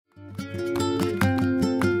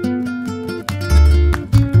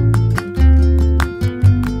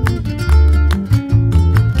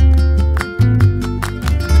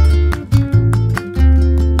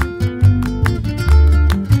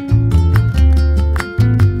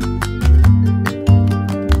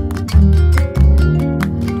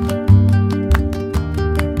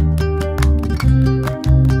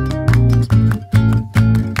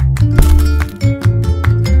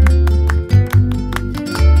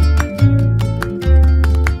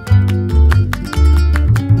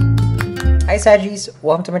Saggies,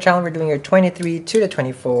 welcome to my channel. We're doing your 23 to the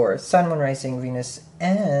 24 Sun, Moon, Rising, Venus,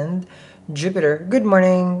 and Jupiter. Good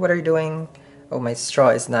morning. What are you doing? Oh, my straw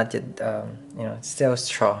is not yet, it's still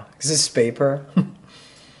straw. Is this paper?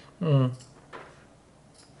 No,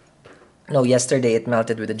 yesterday it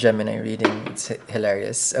melted with the Gemini reading. It's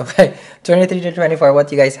hilarious. Okay, 23 to 24.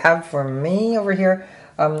 What you guys have for me over here?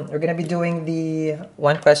 We're gonna be doing the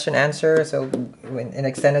one question answer. So in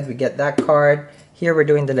extended, we get that card. Here we're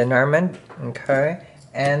doing the Lenormand, okay,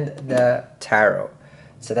 and the tarot.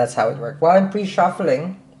 So that's how it works. While I'm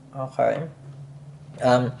pre-shuffling, okay,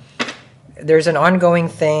 there's an ongoing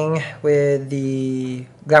thing with the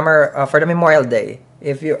Glamour for the Memorial Day.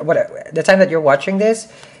 If you the time that you're watching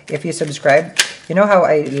this, if you subscribe, you know how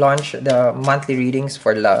I launch the monthly readings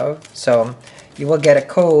for love. So you will get a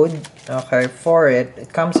code, okay, for it.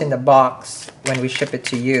 It comes in the box when we ship it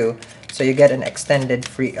to you. So you get an extended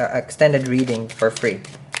reading for free.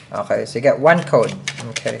 Okay, so you get one code,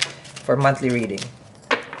 okay, for monthly reading,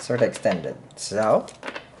 sort of extended. So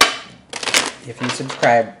if you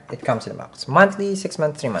subscribe, it comes in the box. Monthly, 6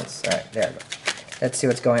 months, 3 months. All right, there we go. Let's see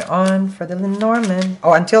what's going on for the Lenormand.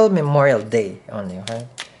 Oh, until Memorial Day only, okay?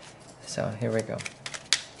 So here we go.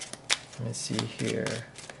 Let me see here.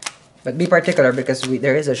 But be particular because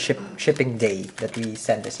there is a shipping day that we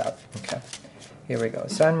send this out. Okay. Here we go.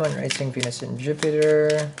 Sun, Moon, Rising, Venus, and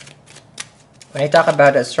Jupiter. When I talk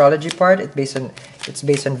about the astrology part, it's based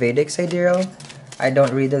on Vedic sidereal. I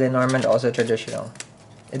don't read the Lenormand, also traditional.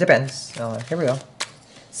 It depends. Here we go.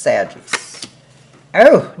 Saggies.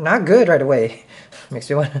 Oh, not good right away. Makes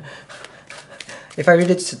me want. If I read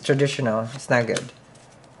it traditional, it's not good.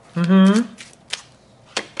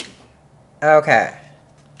 Okay.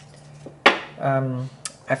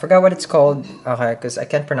 I forgot what it's called. Okay, because I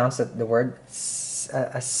can't pronounce the word.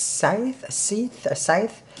 A scythe, a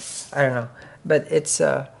scythe. I don't know, but it's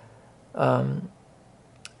the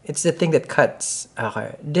thing that cuts.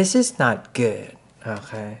 Okay, this is not good.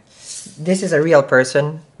 Okay, this is a real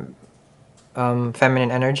person.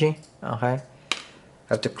 Feminine energy. Okay, I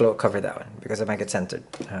have to cover that one because I might get centered.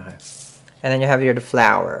 Okay, and then you have here the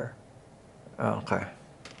flower. Okay.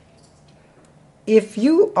 If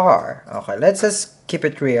you are, okay, let's just keep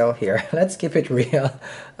it real here. Let's keep it real.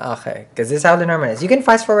 Okay, because this is how Lenormand is. You can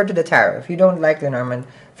fast forward to the tarot. If you don't like Lenormand,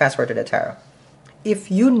 fast forward to the tarot. If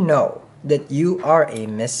you know that you are a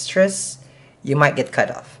mistress, you might get cut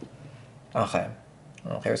off. Okay.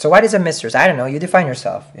 Okay, so what is a mistress? I don't know. You define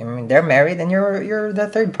yourself. I mean, they're married and you're the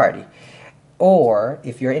third party. Or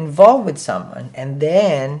if you're involved with someone and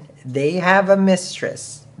then they have a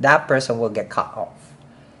mistress, that person will get cut off.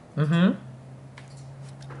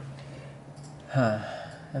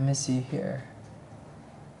 Let me see here.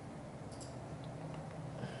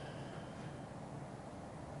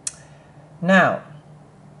 Now,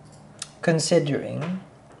 considering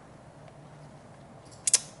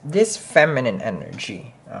this feminine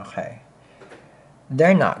energy, okay,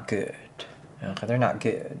 they're not good. Okay, they're not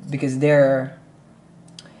good because this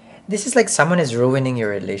is like someone is ruining your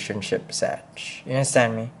relationship, Sag. You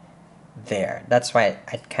understand me? That's why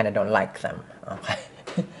I kind of don't like them. Okay.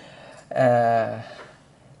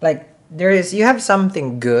 Like you have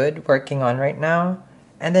something good working on right now,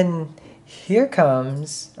 and then here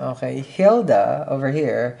comes, okay, Hilda over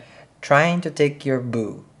here trying to take your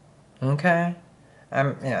boo. Okay,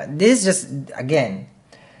 this is just, again,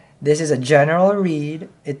 this is a general read.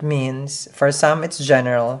 It means for some it's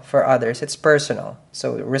general, for others it's personal.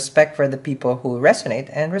 So respect for the people who resonate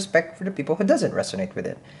and respect for the people who doesn't resonate with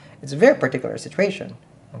it. It's a very particular situation.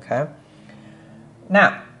 Okay,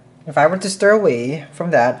 now if I were to stir away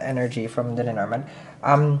from that energy from the Lenormand,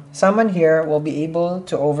 someone here will be able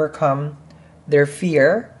to overcome their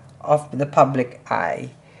fear of the public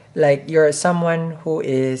eye. Like you're someone who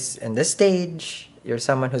is in the stage, you're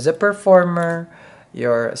someone who's a performer,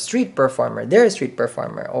 you're a street performer, they're a street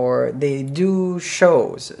performer, or they do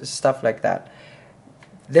shows, stuff like that.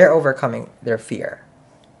 They're overcoming their fear.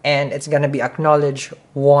 And it's going to be acknowledged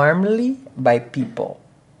warmly by people.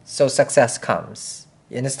 So success comes.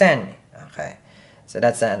 You understand me? Okay. So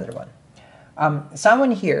that's the other one.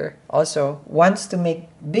 Someone here also wants to make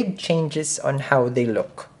big changes on how they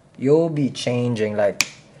look. You'll be changing like,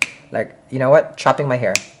 you know what? Chopping my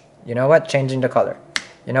hair. You know what? Changing the color.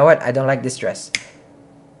 You know what? I don't like this dress.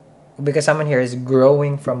 Because someone here is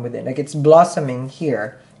growing from within. Like it's blossoming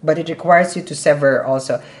here. But it requires you to sever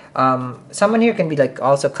also. Someone here can be like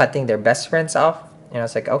also cutting their best friends off. You know,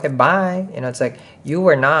 it's like, okay, bye. You know, it's like, you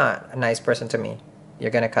were not a nice person to me. You're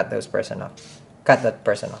going to cut those person off. Cut that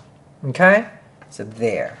person off. Okay? So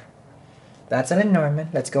there. That's a Lenormand.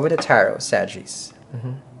 Let's go with the tarot, Saggies.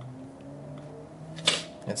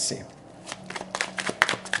 Let's see.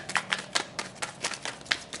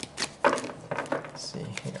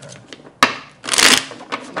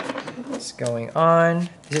 What's going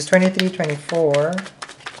on? This is 23, 24.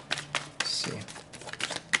 Let's see.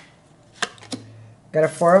 Got a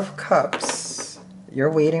Four of Cups.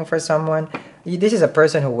 You're waiting for someone. This is a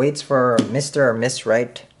person who waits for Mr. or Miss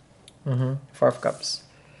Right. Four of Cups.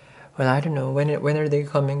 Well, I don't know. When are they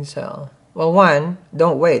coming, Sal? Well, one,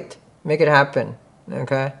 don't wait. Make it happen.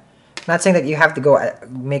 Okay? Not saying that you have to go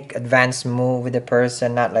make advanced move with the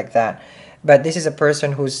person. Not like that. But this is a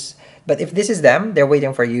person who's... But if this is them, they're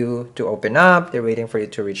waiting for you to open up. They're waiting for you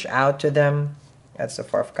to reach out to them. That's the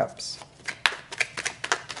Four of Cups.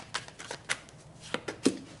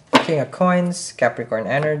 King of Coins, Capricorn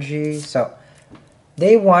energy. So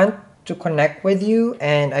they want to connect with you,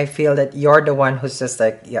 and I feel that you're the one who's just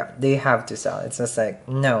like, yeah, they have to sell. It's just like,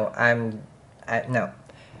 no, I'm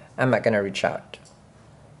not gonna reach out.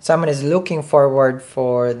 Someone is looking forward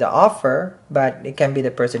for the offer, but it can be the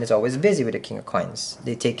person is always busy with the King of Coins.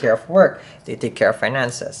 They take care of work, they take care of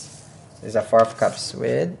finances. There's a Four of Cups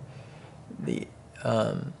with the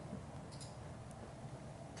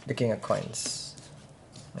King of Coins.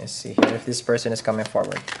 Let's see here if this person is coming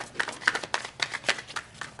forward.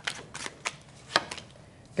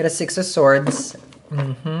 Get a Six of Swords.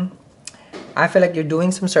 I feel like you're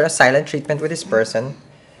doing some sort of silent treatment with this person.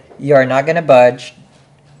 You're not gonna budge.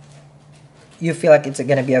 You feel like it's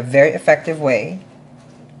gonna be a very effective way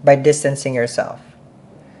by distancing yourself.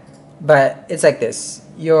 But it's like this.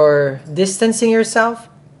 You're distancing yourself,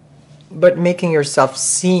 but making yourself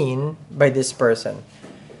seen by this person.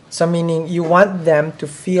 So meaning you want them to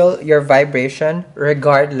feel your vibration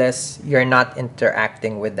regardless you're not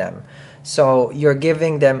interacting with them. So you're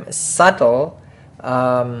giving them subtle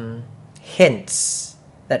hints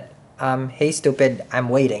that, hey stupid, I'm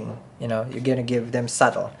waiting. You know, you're gonna give them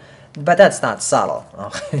subtle. But that's not subtle.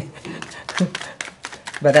 Okay.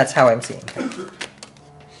 But that's how I'm seeing it.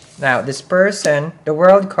 Now, this person, the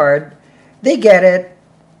World card, they get it.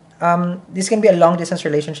 This can be a long distance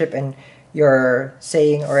relationship, and you're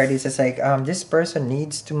saying already, it's just like, this person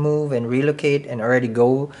needs to move and relocate and already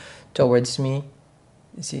go towards me.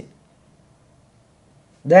 You see?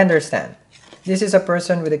 They understand. This is a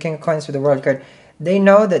person with the King of Coins with the World card. They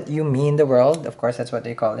know that you mean the world. Of course, that's what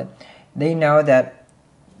they call it. They know that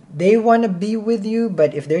they want to be with you,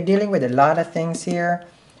 but if they're dealing with a lot of things here,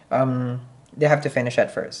 they have to finish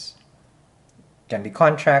at first. It can be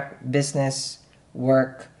contract, business,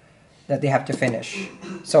 work, that they have to finish.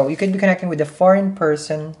 So you could be connecting with a foreign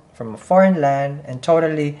person from a foreign land, and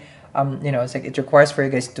totally, you know, it's like it requires for you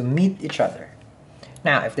guys to meet each other.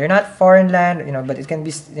 Now, if they're not foreign land, you know, but it can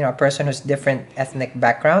be, you know, a person who's different ethnic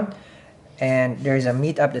background, and there is a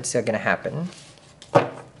meetup that's still gonna happen.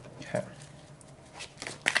 Okay.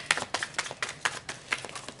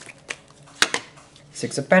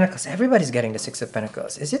 Six of Pentacles. Everybody's getting the Six of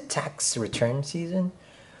Pentacles. Is it tax return season?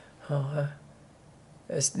 Oh,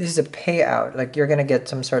 this is a payout. Like you're gonna get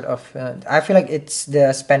some sort of. I feel like it's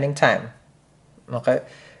the spending time. Okay.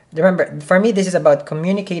 Remember, for me, this is about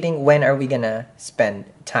communicating. When are we gonna spend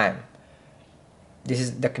time? This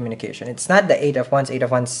is the communication. It's not the Eight of Wands. Eight of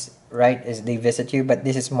Wands, right? Is they visit you, but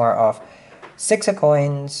this is more of Six of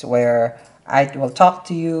Coins, where I will talk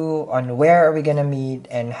to you on where are we gonna meet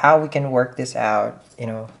and how we can work this out. You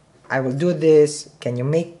know, I will do this. Can you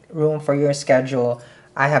make room for your schedule?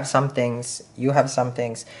 I have some things, you have some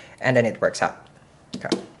things, and then it works out. Okay.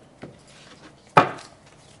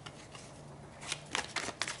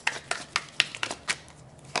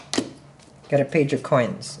 Get a Page of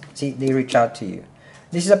Coins. See, they reach out to you.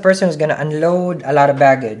 This is a person who's gonna unload a lot of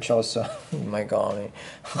baggage also. Oh my God.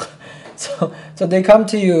 So they come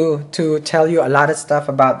to you to tell you a lot of stuff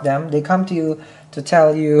about them. They come to you to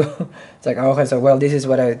tell you, it's like, okay, so well, this is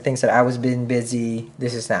what I think that I was being busy.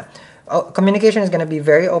 This is that. Oh, communication is gonna be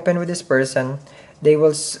very open with this person. They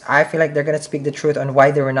will. I feel like they're gonna speak the truth on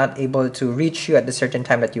why they were not able to reach you at the certain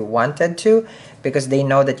time that you wanted to, because they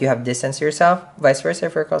know that you have distanced yourself. Vice versa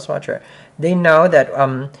for a close watcher. They know that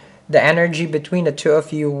the energy between the two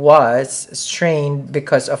of you was strained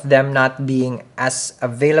because of them not being as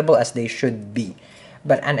available as they should be.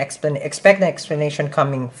 But expect an explanation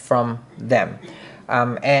coming from them.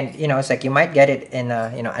 And you know, it's like you might get it in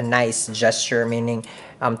a, you know, a nice gesture, meaning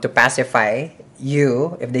to pacify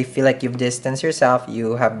you. If they feel like you've distanced yourself,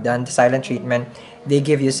 you have done the silent treatment, they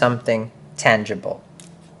give you something tangible.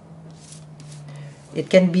 It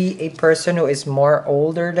can be a person who is more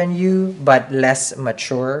older than you but less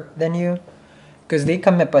mature than you, because they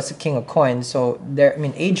come up as a King of Coins. So they're, I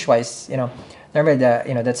mean, age-wise, you know, remember the,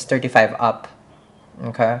 you know, that's 35 up,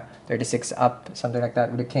 okay, 36 up, something like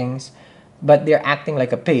that with the Kings. But they're acting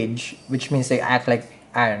like a page, which means they act like,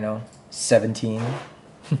 I don't know, 17.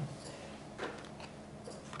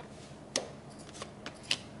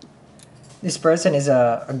 this person is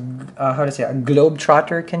how to say, a globe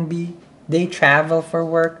trotter can be. They travel for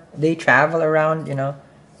work. They travel around, you know.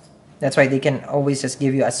 That's why they can always just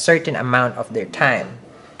give you a certain amount of their time.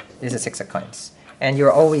 This is Six of Coins. And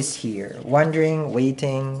you're always here, wondering,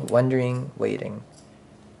 waiting, wondering, waiting.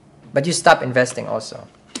 But you stop investing also.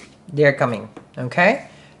 They're coming, okay?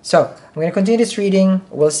 So, I'm going to continue this reading.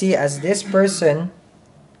 We'll see as this person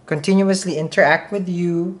continuously interact with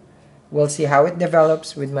you. We'll see how it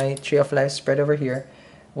develops with my Tree of Life spread over here.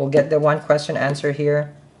 We'll get the one question answer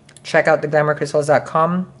here. Check out the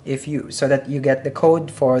glamourcrystals.com so that you get the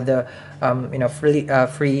code for the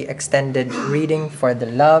free extended reading for the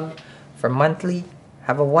love for monthly.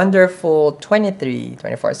 Have a wonderful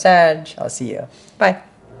 24 Sag. I'll see you. Bye.